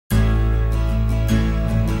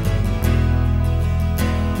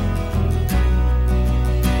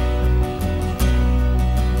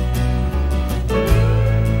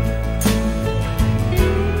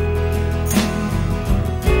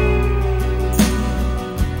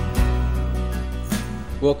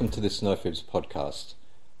Welcome to the Snow Fibs podcast.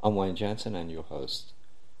 I'm Wayne Jansen and your host.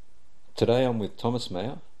 Today I'm with Thomas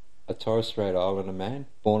Mayer, a Torres Strait Islander man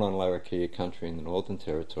born on Larrakia country in the Northern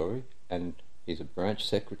Territory, and he's a branch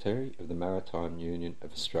secretary of the Maritime Union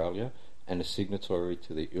of Australia and a signatory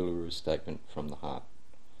to the Uluru Statement from the Heart.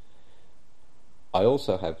 I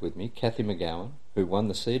also have with me Cathy McGowan, who won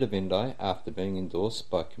the seat of Indi after being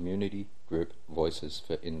endorsed by community group Voices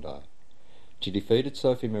for Indi. She defeated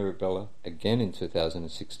Sophie Mirabella again in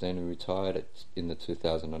 2016 and retired in the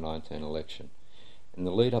 2019 election. In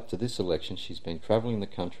the lead up to this election, she's been travelling the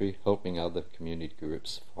country helping other community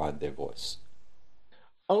groups find their voice.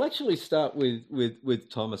 I'll actually start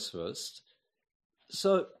with Thomas first.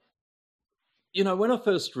 So, when I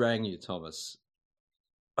first rang you, Thomas,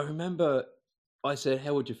 I remember I said,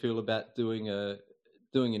 how would you feel about doing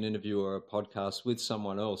an interview or a podcast with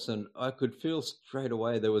someone else? And I could feel straight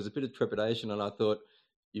away there was a bit of trepidation, and I thought,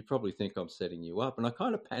 you probably think I'm setting you up. And I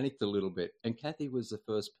kind of panicked a little bit. And Cathy was the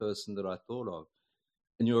first person that I thought of.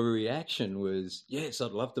 And your reaction was, yes,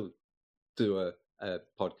 I'd love to do a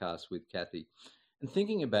podcast with Cathy. And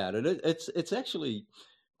thinking about it, it's actually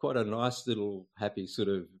quite a nice little happy sort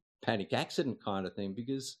of panic accident kind of thing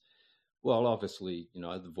because, well, obviously,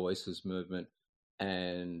 the Voices movement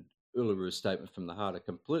and Uluru Statement from the Heart are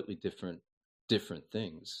completely different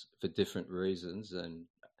things for different reasons, and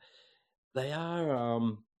they are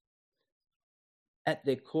at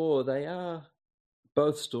their core they are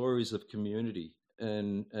both stories of community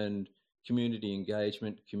and community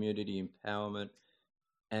engagement, community empowerment,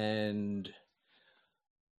 and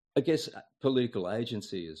I guess political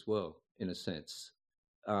agency as well, in a sense.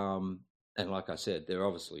 And like I said, they're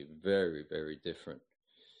obviously very, very different.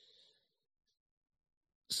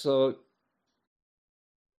 So,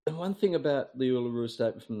 and one thing about the Uluru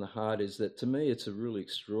Statement from the Heart is that, to me, it's a really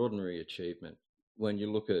extraordinary achievement when you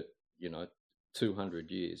look at, 200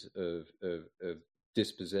 years of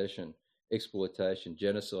dispossession, exploitation,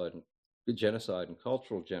 genocide and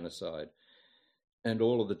cultural genocide, and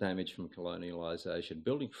all of the damage from colonialisation.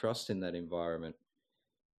 Building trust in that environment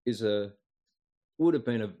would have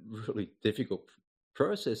been a really difficult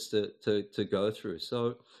process to go through.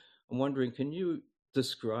 So I'm wondering, can you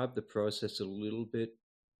describe the process a little bit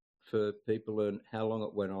for people and how long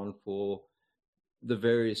it went on for, the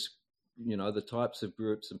various, the types of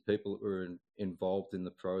groups and people that were involved in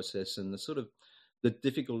the process, and the sort of the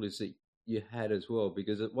difficulties that you had as well,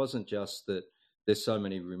 because it wasn't just that there's so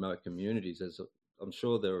many remote communities. I'm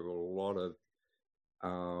sure there were a lot of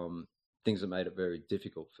things that made it very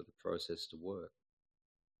difficult for the process to work.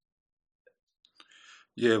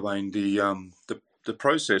 Yeah, Wayne, the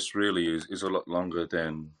process really is a lot longer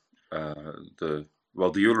than the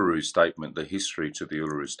Uluru Statement. The history to the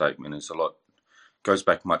Uluru Statement goes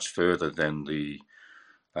back much further than the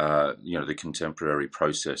contemporary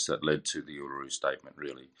process that led to the Uluru Statement.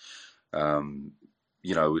 Really,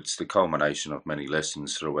 it's the culmination of many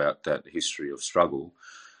lessons throughout that history of struggle.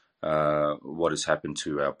 What has happened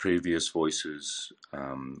to our previous voices?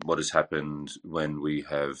 What has happened when we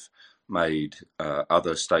have made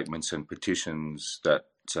other statements and petitions that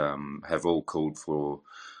have all called for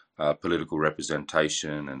political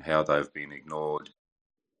representation, and how they've been ignored.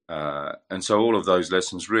 And so all of those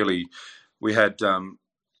lessons really, we had, you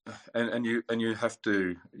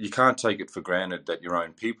can't take it for granted that your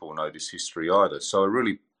own people know this history either. So a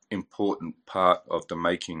really important part of the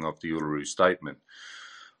making of the Uluru Statement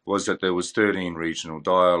was that there was 13 regional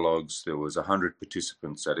dialogues. There was 100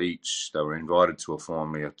 participants at each. They were invited to a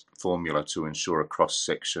formula to ensure a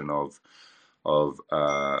cross-section of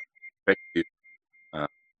perspectives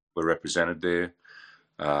were represented there.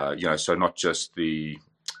 So not just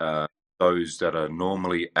those that are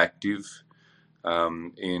normally active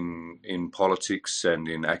in politics and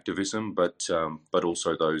in activism, but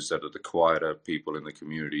also those that are the quieter people in the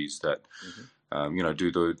communities that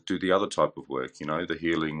do the other type of work, the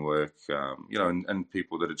healing work, and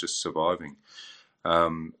people that are just surviving.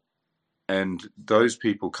 And those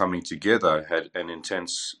people coming together had an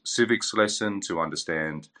intense civics lesson to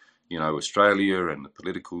understand, Australia and the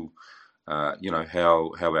political,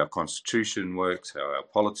 how our constitution works, how our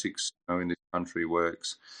politics, in this country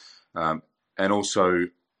works, and also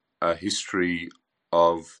a history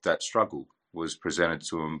of that struggle was presented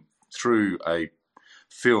to them through a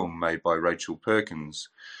film made by Rachel Perkins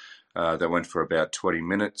that went for about 20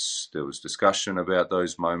 minutes. There was discussion about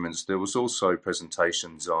those moments. There was also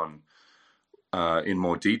presentations on in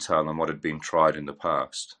more detail on what had been tried in the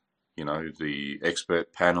past. The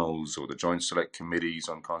expert panels or the joint select committees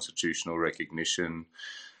on constitutional recognition,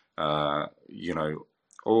 all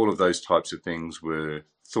of those types of things were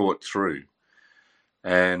thought through.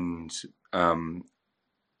 And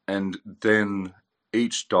and then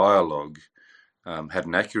each dialogue had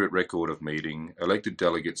an accurate record of meeting, elected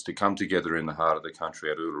delegates to come together in the heart of the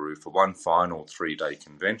country at Uluru for one final 3-day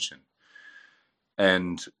convention.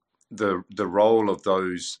 And the role of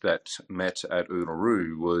those that met at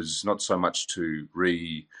Uluru was not so much to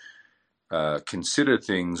consider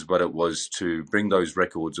things, but it was to bring those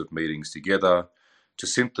records of meetings together, to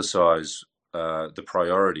synthesize the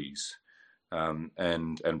priorities,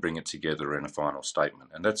 and bring it together in a final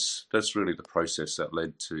statement. And that's really the process that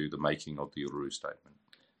led to the making of the Uluru Statement.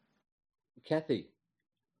 Kathy,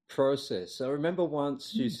 process. I remember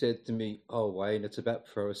once you said to me, "Oh, Wayne, it's about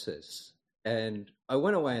process." And I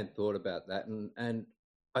went away and thought about that, and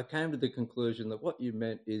I came to the conclusion that what you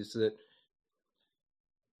meant is that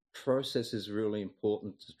process is really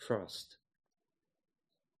important to trust.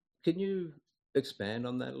 Can you expand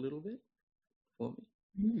on that a little bit for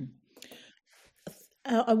me?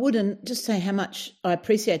 I wouldn't just say how much I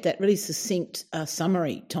appreciate that really succinct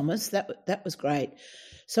summary, Thomas. That was great.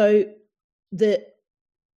 So the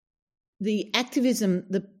activism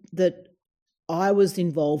that I was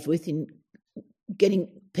involved with in getting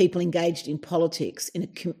people engaged in politics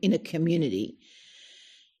in a community,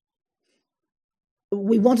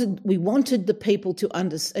 we wanted the people to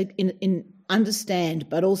understand,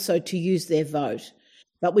 but also to use their vote.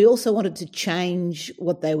 But we also wanted to change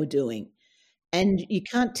what they were doing. And you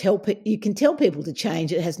can tell people to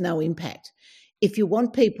change; it has no impact. If you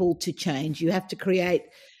want people to change, you have to create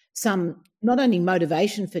some not only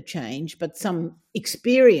motivation for change, but some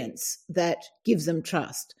experience that gives them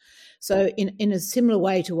trust. So, in a similar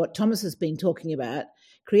way to what Thomas has been talking about,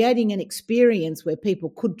 creating an experience where people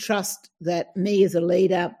could trust that me as a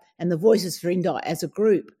leader and the Voices for Indi as a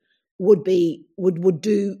group would do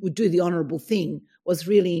the honourable thing was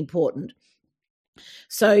really important.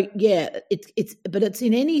 So yeah, it's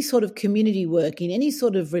in any sort of community work, in any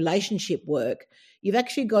sort of relationship work, you've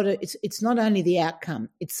actually got to. It's not only the outcome;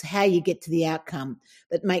 it's how you get to the outcome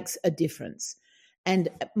that makes a difference. And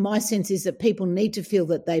my sense is that people need to feel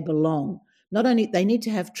that they belong. Not only they need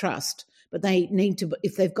to have trust, but they need to.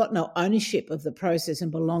 If they've got no ownership of the process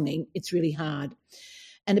and belonging, it's really hard.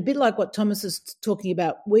 And a bit like what Thomas is talking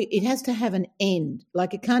about, it has to have an end.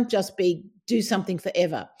 Like it can't just be do something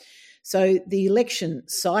forever. So the election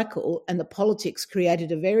cycle and the politics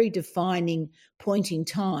created a very defining point in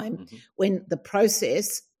time when the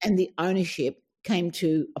process and the ownership came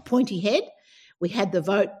to a pointy head. We had the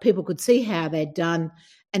vote, people could see how they'd done,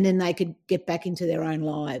 and then they could get back into their own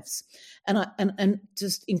lives. And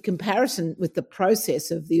just in comparison with the process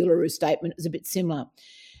of the Uluru Statement is a bit similar.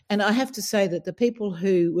 And I have to say that the people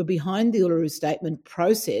who were behind the Uluru Statement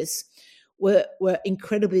process were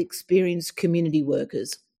incredibly experienced community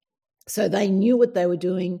workers. So they knew what they were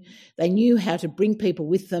doing. They knew how to bring people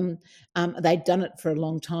with them. They'd done it for a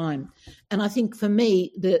long time. And I think for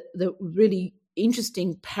me, the really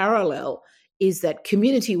interesting parallel is that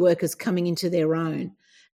community workers coming into their own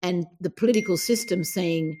and the political system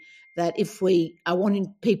seeing that if we are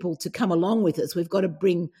wanting people to come along with us, we've got to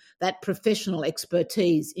bring that professional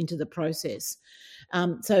expertise into the process.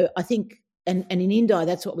 So I think, and in Indi,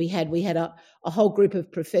 that's what we had. We had a whole group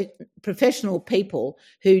of professional people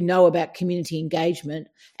who know about community engagement,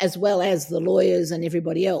 as well as the lawyers and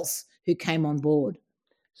everybody else who came on board.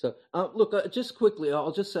 So, look, just quickly,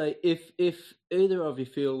 I'll just say, if either of you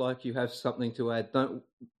feel like you have something to add,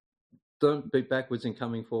 don't be backwards in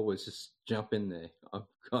coming forwards. Just jump in there.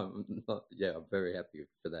 I'm very happy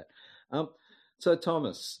for that. So,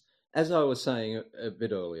 Thomas, as I was saying a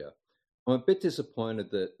bit earlier, I'm a bit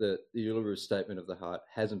disappointed that the Uluru Statement of the Heart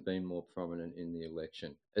hasn't been more prominent in the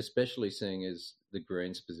election, especially seeing as the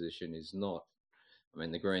Greens' position is not. I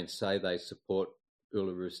mean, the Greens say they support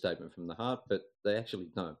Uluru Statement from the Heart, but they actually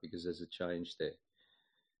don't because there's a change there.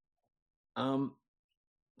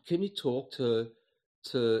 Can you talk to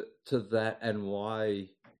that and why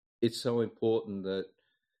it's so important that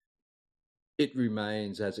it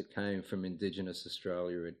remains as it came from Indigenous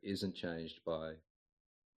Australia and isn't changed by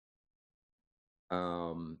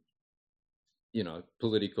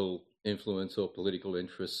political influence or political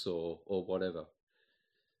interests or whatever?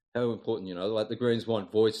 How important, like the Greens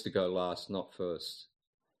want voice to go last, not first.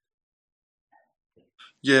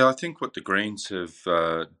 Yeah, I think what the Greens have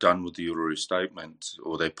done with the Uluru Statement,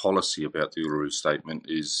 or their policy about the Uluru Statement,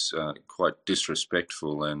 is quite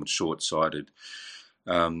disrespectful and short-sighted.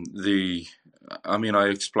 I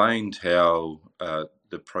explained how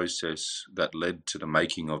the process that led to the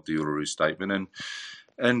making of the Uluru Statement,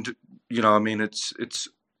 and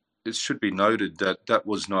it should be noted that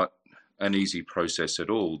was not an easy process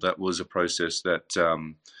at all. That was a process that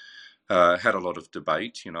had a lot of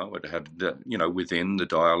debate. It had, within the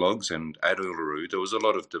dialogues, and at Uluru there was a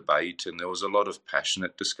lot of debate and there was a lot of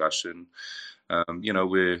passionate discussion.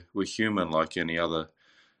 We're human like any other.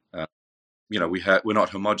 We're not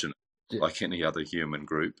homogenous like any other human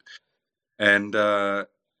group, and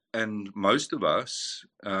most of us,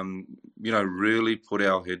 really put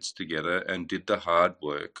our heads together and did the hard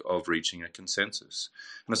work of reaching a consensus.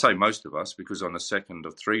 And I say most of us because on the second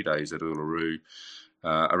of 3 days at Uluru,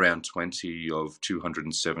 around 20 of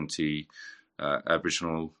 270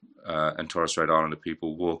 Aboriginal and Torres Strait Islander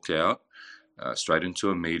people walked out straight into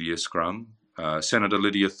a media scrum. Senator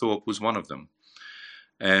Lydia Thorpe was one of them,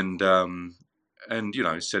 and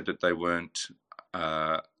said that they weren't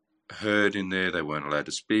heard in there, they weren't allowed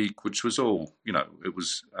to speak, which was all, it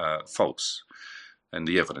was false. And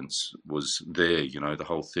the evidence was there, the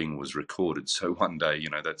whole thing was recorded. So one day,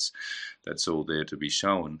 that's all there to be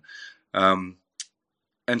shown. And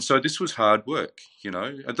so this was hard work,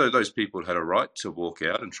 although those people had a right to walk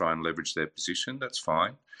out and try and leverage their position, that's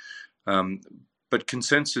fine. But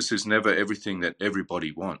consensus is never everything that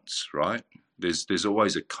everybody wants, right? There's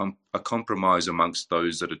always a compromise amongst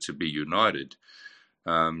those that are to be united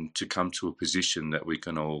to come to a position that we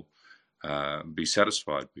can all be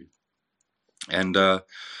satisfied with. And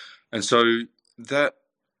so that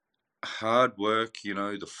hard work,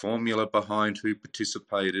 the formula behind who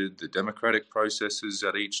participated, the democratic processes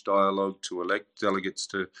at each dialogue to elect delegates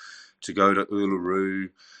to go to Uluru,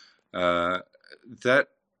 that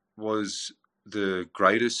was the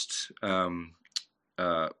greatest,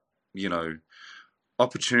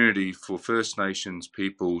 opportunity for First Nations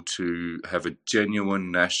people to have a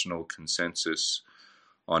genuine national consensus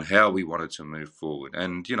on how we wanted to move forward.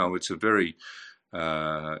 And, it's a very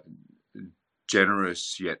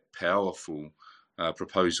generous yet powerful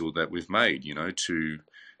proposal that we've made, to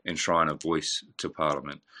enshrine a voice to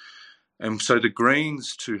Parliament. And so the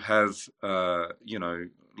Greens to have,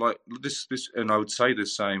 like this, and I would say the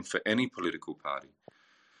same for any political party,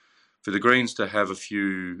 for the Greens to have a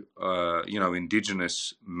few,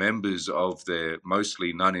 Indigenous members of their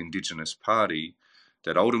mostly non-Indigenous party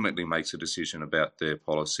that ultimately makes a decision about their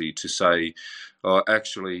policy to say,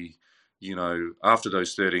 actually, after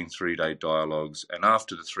those 13 3-day dialogues and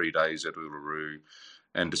after the 3 days at Uluru,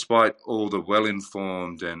 and despite all the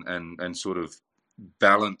well-informed and sort of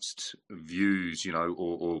balanced views,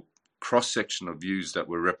 or cross-section of views that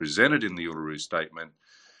were represented in the Uluru Statement,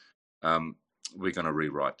 we're going to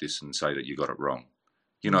rewrite this and say that you got it wrong.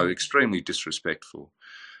 Extremely disrespectful.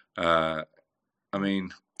 And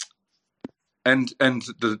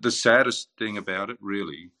the saddest thing about it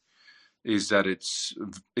really is that it's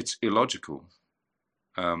illogical.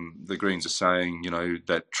 The Greens are saying,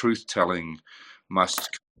 that truth-telling must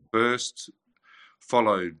come first,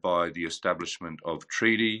 followed by the establishment of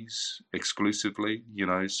treaties exclusively,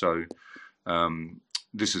 so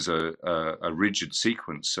this is a rigid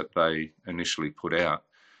sequence that they initially put out.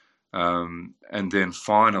 And then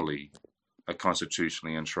finally, a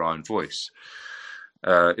constitutionally enshrined voice.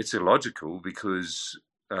 It's illogical because,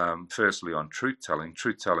 firstly, on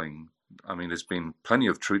truth-telling, there's been plenty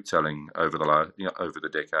of truth-telling over the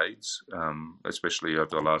decades, especially over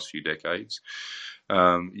the last few decades.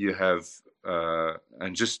 You have,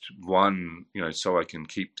 and just one, so I can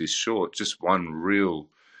keep this short, just one real,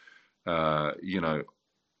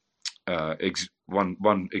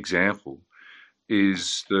 one example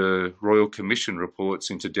is the Royal Commission reports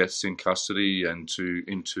into deaths in custody and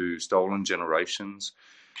into stolen generations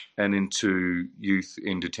and into youth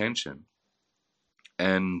in detention.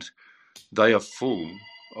 And they are full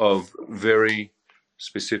of very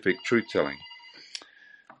specific truth-telling.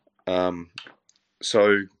 The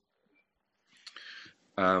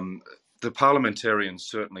parliamentarians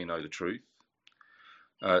certainly know the truth.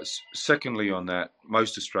 Secondly, on that,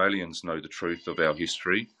 most Australians know the truth of our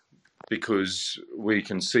history because we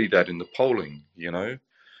can see that in the polling,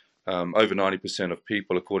 over 90% of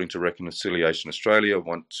people, according to Reconciliation Australia,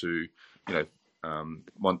 want the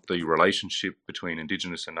relationship between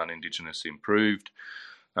Indigenous and non-Indigenous improved.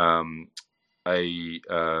 Also,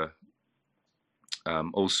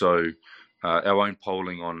 our own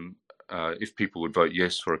polling on if people would vote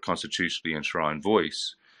yes for a constitutionally enshrined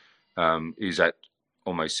voice is at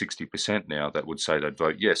almost 60% now that would say they'd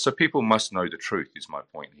vote yes. So people must know the truth, is my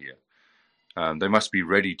point here. They must be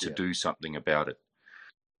ready to do something about it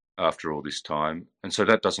after all this time. And so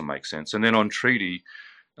that doesn't make sense. And then on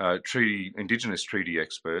Indigenous treaty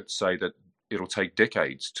experts say that it'll take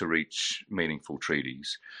decades to reach meaningful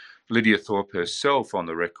treaties. Lydia Thorpe herself, on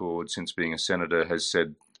the record, since being a senator, has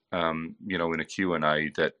said, in a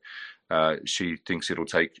Q&A that she thinks it'll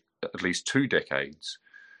take at least 2 decades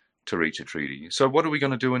to reach a treaty. So what are we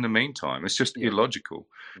going to do in the meantime? It's just illogical.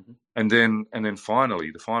 Mm-hmm. And then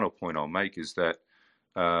finally, the final point I'll make is that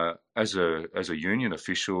as a union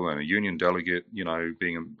official and a union delegate,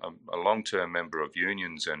 being a long-term member of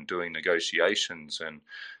unions and doing negotiations and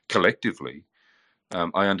collectively,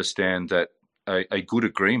 I understand that a good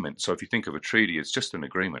agreement. So if you think of a treaty, it's just an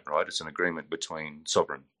agreement, right? It's an agreement between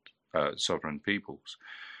sovereign peoples.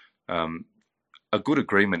 A good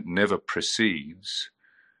agreement never precedes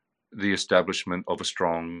the establishment of a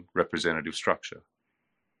strong representative structure.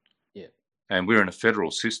 Yeah. And we're in a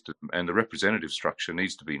federal system, and the representative structure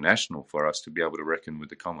needs to be national for us to be able to reckon with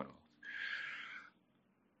the Commonwealth.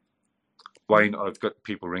 Wayne, I've got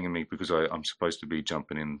people ringing me because I'm supposed to be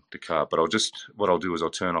jumping in the car, but what I'll do is I'll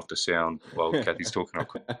turn off the sound while Kathy's talking.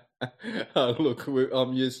 Oh, look,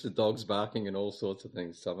 I'm used to dogs barking and all sorts of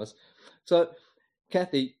things, Thomas. So,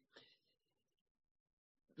 Kathy,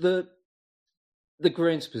 the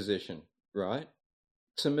Greens' position, right?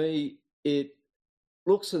 To me, it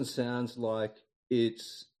looks and sounds like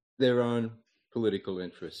it's their own political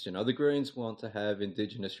interests. The Greens want to have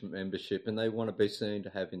Indigenous membership, and they want to be seen to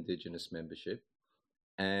have Indigenous membership.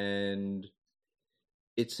 And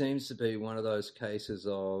it seems to be one of those cases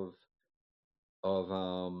of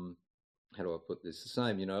how do I put this? The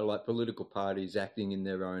same, like political parties acting in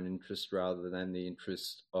their own interest rather than the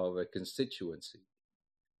interest of a constituency.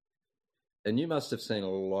 And you must have seen a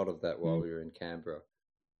lot of that while we were in Canberra.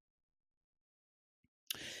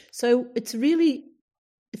 So it's really,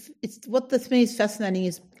 it's what to me is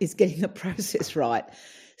fascinating is getting the process right.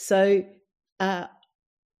 So,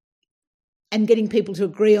 and getting people to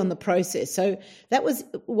agree on the process. So that was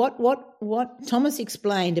what Thomas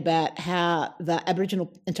explained about how the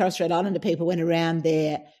Aboriginal and Torres Strait Islander people went around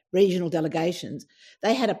their regional delegations.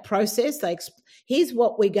 They had a process. Here's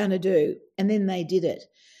what we're going to do, and then they did it.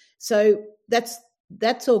 So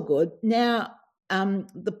that's all good. Now,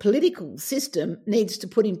 the political system needs to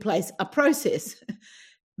put in place a process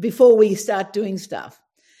before we start doing stuff.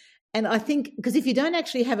 And I think, because if you don't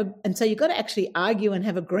actually and so you've got to actually argue and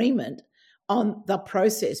have agreement on the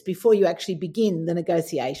process before you actually begin the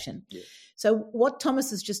negotiation. Yeah. So what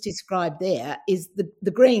Thomas has just described there is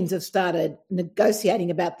the Greens have started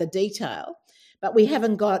negotiating about the detail, but we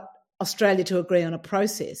haven't got Australia to agree on a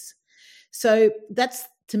process. So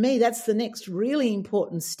to me, that's the next really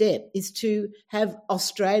important step, is to have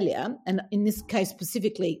Australia, and in this case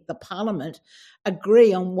specifically the Parliament,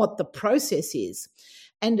 agree on what the process is.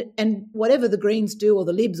 And whatever the Greens do, or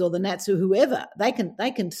the Libs or the Nats or whoever, they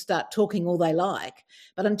can start talking all they like.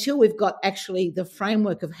 But until we've got actually the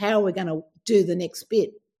framework of how we're going to do the next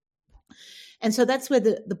bit. And so that's where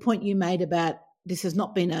the point you made about this has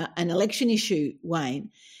not been an election issue,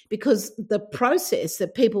 Wayne, because the process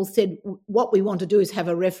that people said what we want to do is have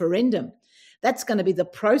a referendum. That's going to be the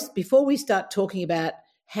process. Before we start talking about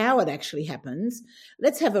how it actually happens,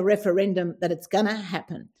 let's have a referendum that it's going to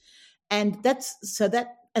happen. And that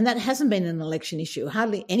hasn't been an election issue.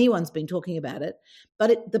 Hardly anyone's been talking about it,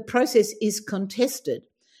 but the process is contested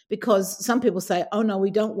because some people say, oh no,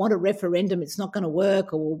 we don't want a referendum, it's not going to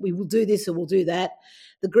work, or we will do this or we'll do that.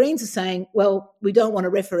 The Greens are saying, well, we don't want a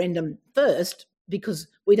referendum first because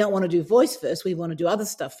we don't want to do voice first, we want to do other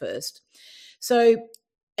stuff first. So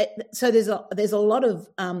there's a lot of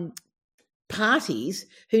parties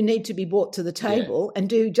who need to be brought to the table and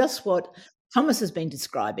do just what Thomas has been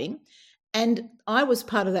describing. And I was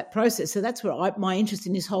part of that process. So that's where my interest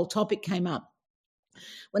in this whole topic came up.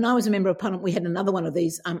 When I was a member of Parliament, we had another one of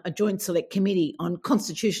these, a joint select committee on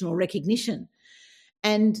constitutional recognition.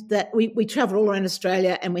 And that we travelled all around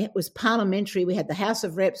Australia, and it was parliamentary. We had the House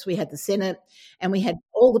of Reps, we had the Senate, and we had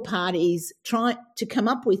all the parties trying to come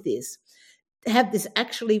up with this, to have this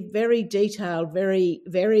actually very detailed, very,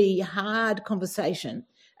 very hard conversation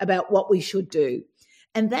about what we should do.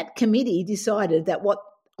 And that committee decided that what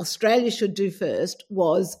Australia should do first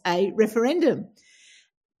was a referendum.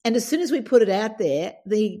 And as soon as we put it out there,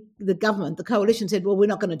 the government, the coalition said, well, we're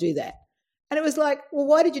not going to do that. And it was like, well,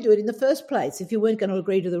 why did you do it in the first place if you weren't going to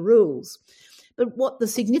agree to the rules? But what the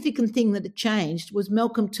significant thing that had changed was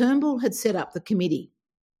Malcolm Turnbull had set up the committee.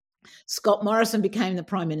 Scott Morrison became the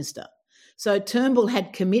Prime Minister. So Turnbull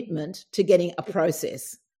had commitment to getting a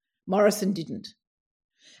process. Morrison didn't.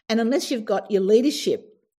 And unless you've got your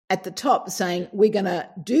leadership at the top saying, we're going to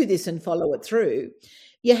do this and follow it through,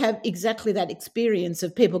 you have exactly that experience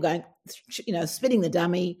of people going, spitting the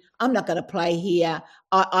dummy, I'm not going to play here,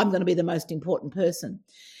 I'm going to be the most important person.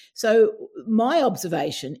 So my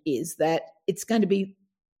observation is that it's going to be,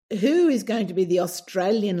 who is going to be the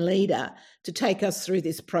Australian leader to take us through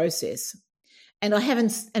this process? And I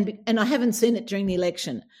haven't seen it during the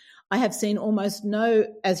election. I have seen almost no,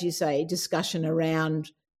 as you say, discussion around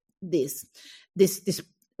this.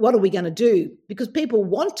 What are we going to do? Because people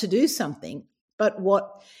want to do something, but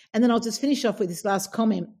what? And then I'll just finish off with this last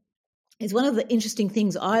comment. Is one of the interesting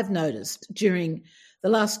things I've noticed during the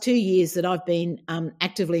last 2 years that I've been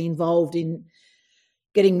actively involved in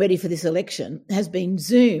getting ready for this election has been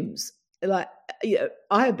Zooms. Like,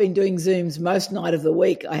 I have been doing Zooms most night of the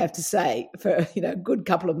week, I have to say, for a good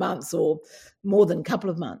couple of months or more than a couple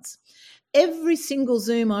of months. Every single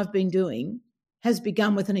Zoom I've been doing has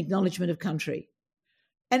begun with an acknowledgement of country.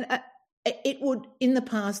 And it would, in the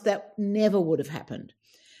past, that never would have happened.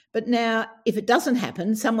 But now, if it doesn't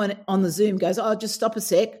happen, someone on the Zoom goes, "Oh, just stop a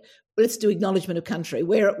sec. Let's do acknowledgement of country.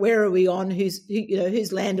 Where are we on?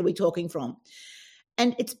 Whose land are we talking from?"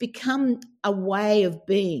 And it's become a way of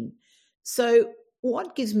being. So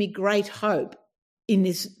what gives me great hope in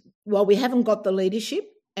this, while we haven't got the leadership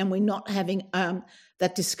and we're not having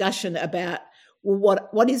that discussion about, well,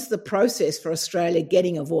 what is the process for Australia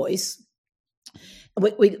getting a voice?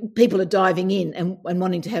 People are diving in and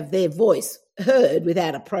wanting to have their voice heard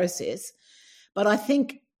without a process. But I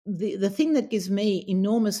think the thing that gives me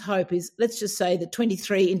enormous hope is, let's just say the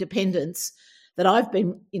 23 independents that I've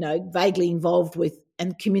been, vaguely involved with,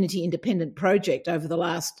 and Community Independent Project over the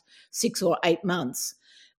last 6 or 8 months,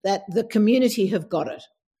 that the community have got it.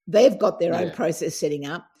 They've got their own process setting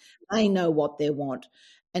up. They know what they want.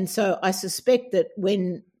 And so I suspect that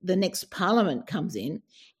when the next parliament comes in,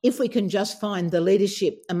 if we can just find the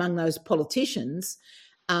leadership among those politicians,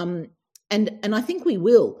 and I think we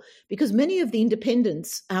will, because many of the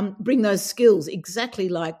independents bring those skills exactly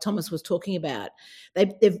like Thomas was talking about.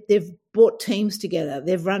 They've brought teams together.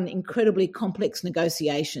 They've run incredibly complex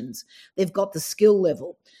negotiations. They've got the skill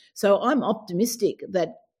level. So I'm optimistic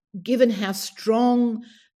that, given how strong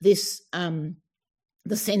this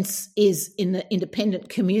the sense is in the independent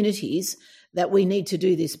communities that we need to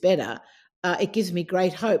do this better, it gives me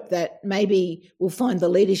great hope that maybe we'll find the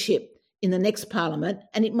leadership in the next parliament,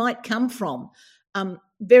 and it might come from,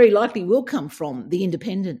 very likely will come from, the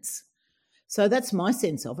independents. So that's my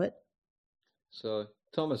sense of it. So,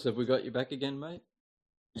 Thomas, have we got you back again, mate?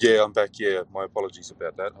 Yeah, I'm back. Yeah, my apologies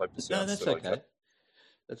about that. Hope it sounds No, that's okay.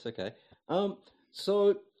 That's okay.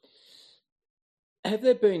 So, have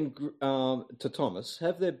there been, to Thomas,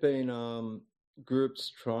 have there been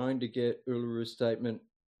groups trying to get Uluru Statement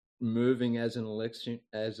moving as an election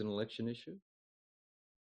issue?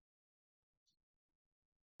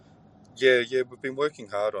 Yeah, we've been working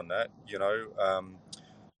hard on that.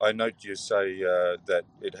 I note you say that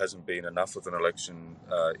it hasn't been enough of an election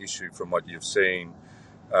issue from what you've seen,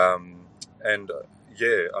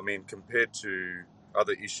 compared to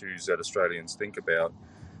other issues that Australians think about,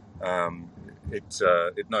 it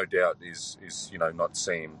no doubt is not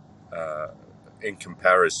seen in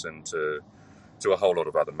comparison to a whole lot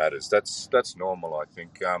of other matters. That's normal, I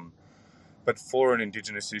think. But for an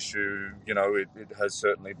Indigenous issue, it has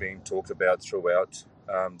certainly been talked about throughout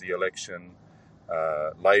the election.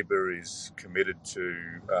 Labor is committed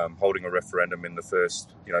to holding a referendum in the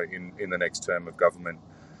first, in the next term of government,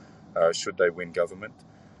 should they win government,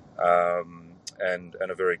 and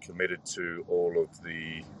are very committed to all of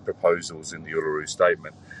the proposals in the Uluru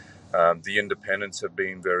Statement. The independents have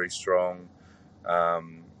been very strong.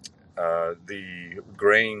 The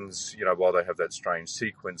Greens, while they have that strange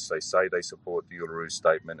sequence, they say they support the Uluru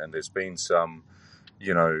Statement, and there's been some,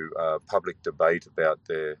 public debate about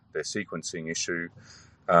their sequencing issue.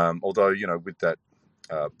 Although, with that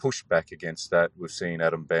pushback against that, we've seen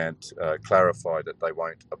Adam Bandt clarify that they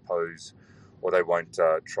won't oppose or they won't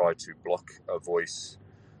try to block a voice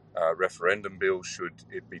referendum bill should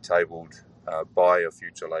it be tabled by a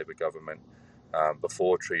future Labor government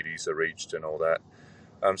before treaties are reached and all that.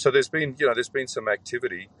 So there's been some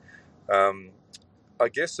activity. I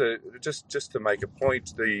guess just to make a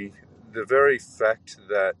point, the very fact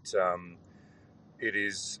that it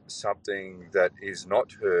is something that is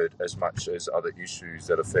not heard as much as other issues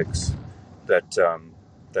that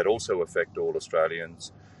also affect all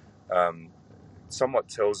Australians, somewhat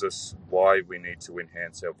tells us why we need to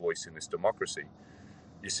enhance our voice in this democracy.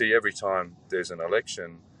 You see, every time there's an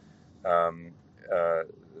election,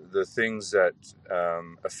 the things that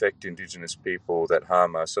affect Indigenous people, that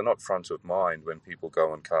harm us, are not front of mind when people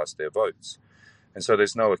go and cast their votes. And so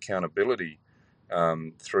there's no accountability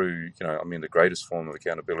through, the greatest form of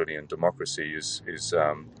accountability in democracy is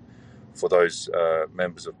for those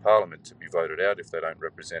members of Parliament to be voted out if they don't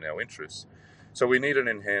represent our interests. So we need an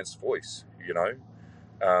enhanced voice,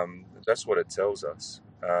 that's what it tells us.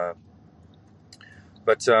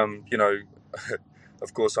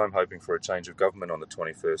 Of course, I'm hoping for a change of government on the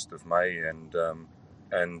 21st of May, and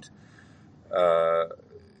And,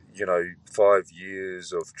 5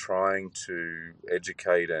 years of trying to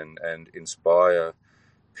educate and inspire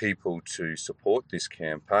people to support this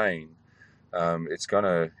campaign, it's going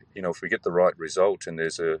to, if we get the right result and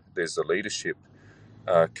there's the leadership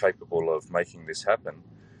capable of making this happen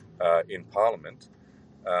in Parliament,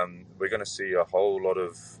 we're going to see a whole lot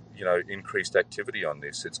of, increased activity on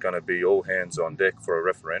this. It's going to be all hands on deck for a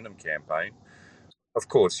referendum campaign. Of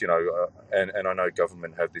course, and I know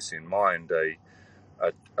government have this in mind,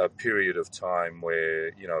 a period of time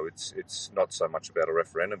where, it's not so much about a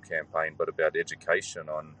referendum campaign, but about education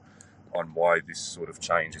on why this sort of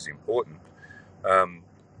change is important.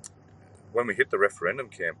 When we hit the referendum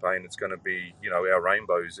campaign, it's going to be, our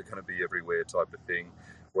rainbows are going to be everywhere type of thing.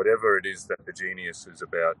 Whatever it is that the geniuses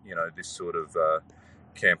about, this sort of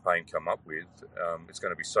campaign come up with, it's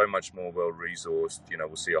going to be so much more well-resourced.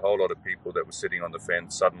 We'll see a whole lot of people that were sitting on the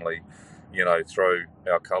fence suddenly, throw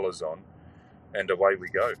our colours on, and away we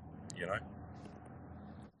go,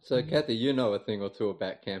 So, Kathy, you know a thing or two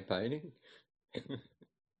about campaigning.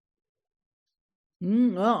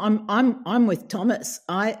 Well, I'm with Thomas.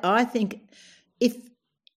 I think if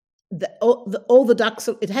all the ducks,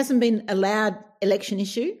 it hasn't been a loud election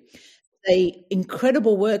issue. The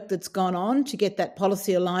incredible work that's gone on to get that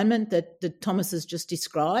policy alignment that Thomas has just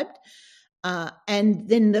described, and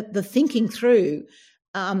then the thinking through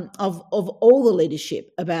of all the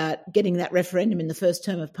leadership about getting that referendum in the first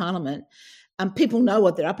term of Parliament. People know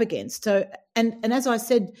what they're up against. So, and as I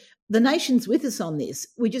said, the nation's with us on this.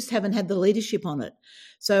 We just haven't had the leadership on it.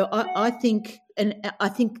 So I think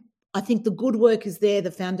the good work is there.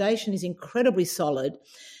 The foundation is incredibly solid.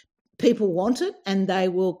 People want it, and they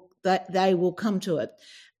will come to it.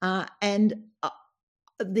 And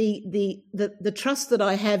the trust that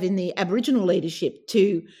I have in the Aboriginal leadership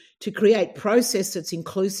to create process that's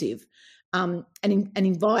inclusive, and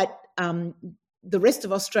invite the rest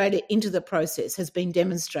of Australia into the process has been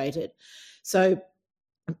demonstrated. So,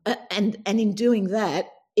 and in doing that,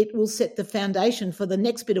 it will set the foundation for the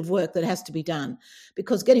next bit of work that has to be done,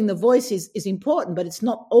 because getting the voice is important, but it's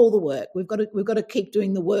not all the work. We've got to keep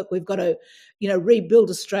doing the work. We've got to, rebuild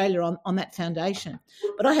Australia on that foundation.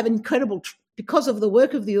 But I have incredible, because of the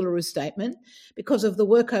work of the Uluru Statement, because of the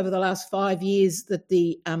work over the last 5 years that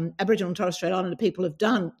the Aboriginal and Torres Strait Islander people have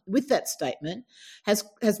done with that statement, has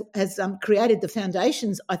created the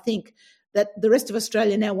foundations, I think, that the rest of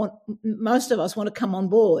Australia now most of us want to come on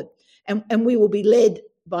board, and we will be led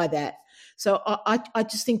by that. So I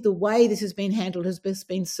just think the way this has been handled has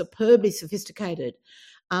been superbly sophisticated,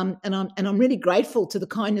 and I'm really grateful to the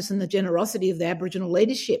kindness and the generosity of the Aboriginal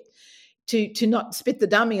leadership to not spit the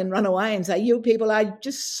dummy and run away and say, you people are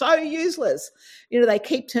just so useless. They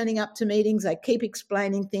keep turning up to meetings, they keep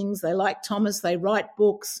explaining things, they like Thomas, they write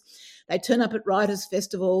books, they turn up at writers'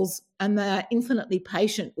 festivals, and they are infinitely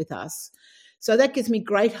patient with us. So that gives me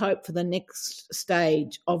great hope for the next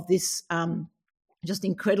stage of this just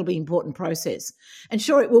incredibly important process. And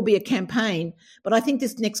sure, it will be a campaign, but I think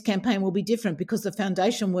this next campaign will be different because the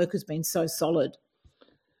foundation work has been so solid.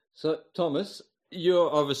 So, Thomas,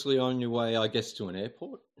 you're obviously on your way, I guess, to an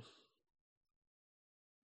airport.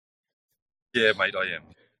 Yeah, mate, I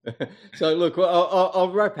am. So, look,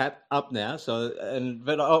 I'll wrap up now.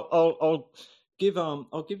 But I'll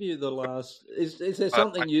give you the last. Is there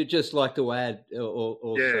something you'd just like to add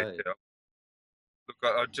or say? Yeah. Look,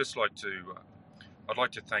 I'd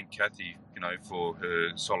like to thank Kathy, for her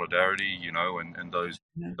solidarity, and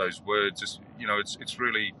those words. It's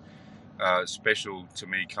really special to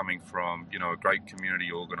me, coming from a great community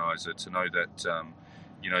organizer, to know that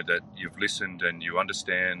that you've listened and you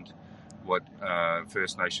understand what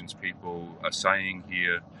First Nations people are saying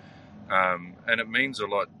here, and it means a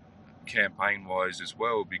lot campaign-wise as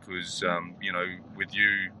well, because with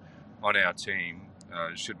you on our team,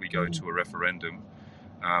 should we go to a referendum,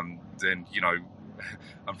 then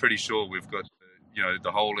I'm pretty sure we've got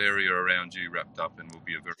the whole area around you wrapped up, and will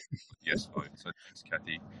be a very yes vote. So thanks,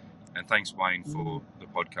 Kathy, and thanks, Wayne, for the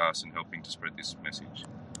podcast and helping to spread this message.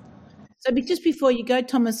 So just before you go,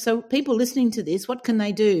 Thomas, so people listening to this, what can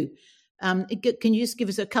they do? Can you just give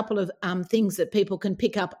us a couple of things that people can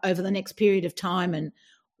pick up over the next period of time and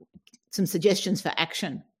some suggestions for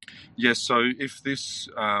action? Yes, so if this,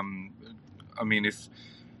 if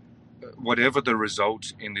whatever the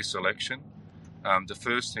result in this election, the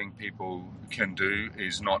first thing people can do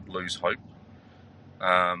is not lose hope.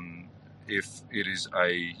 If it is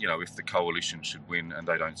if the coalition should win and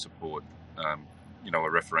they don't support, a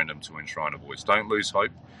referendum to enshrine a voice, don't lose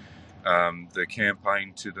hope. The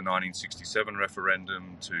campaign to the 1967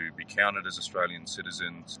 referendum to be counted as Australian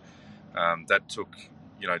citizens, that took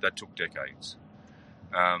decades.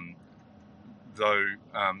 And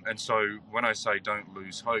so when I say don't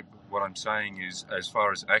lose hope, what I'm saying is, as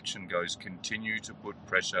far as action goes, continue to put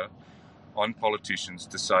pressure on politicians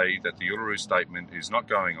to say that the Uluru Statement is not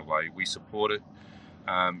going away. We support it,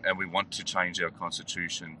 and we want to change our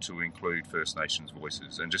constitution to include First Nations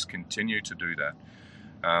voices, and just continue to do that.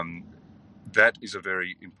 That is a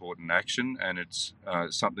very important action, and it's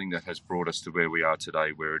something that has brought us to where we are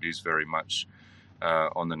today, where it is very much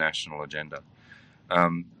on the national agenda.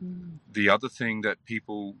 The other thing that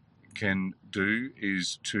people can do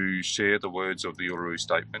is to share the words of the Uluru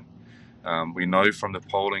Statement. We know from the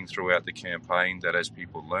polling throughout the campaign that as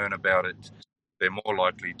people learn about it, they're more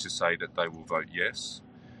likely to say that they will vote yes,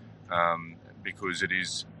 because it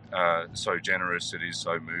is so generous, it is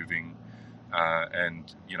so moving,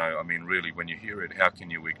 and, you know, I mean, really, when you hear it, how can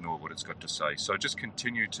you ignore what it's got to say? So just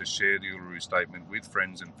continue to share the Uluru Statement with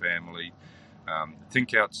friends and family.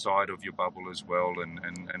 Think outside of your bubble as well,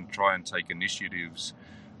 and try and take initiatives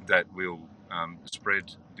that will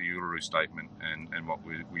spread the Uluru Statement and what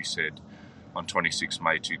we said on 26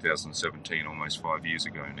 May 2017, almost 5 years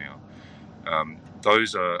ago now.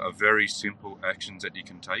 Those are very simple actions that you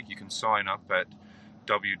can take. You can sign up at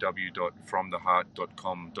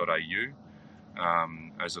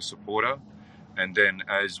www.fromtheheart.com.au as a supporter. And then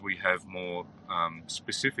as we have more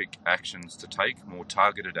specific actions to take, more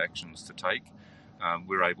targeted actions to take,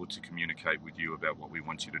 we're able to communicate with you about what we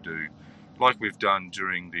want you to do, like we've done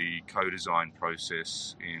during the co-design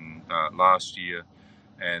process in last year,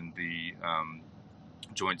 and the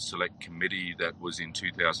Joint Select Committee that was in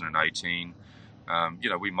 2018. You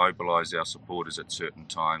know, we mobilise our supporters at certain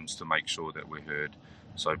times to make sure that we're heard.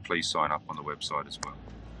 So please sign up on the website as well.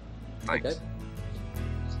 Thanks. Okay.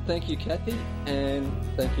 Thank you, Kathy, and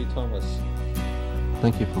thank you, Thomas.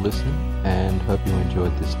 Thank you for listening, and hope you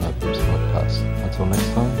enjoyed this No Fibs podcast. Until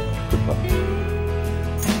next time, goodbye.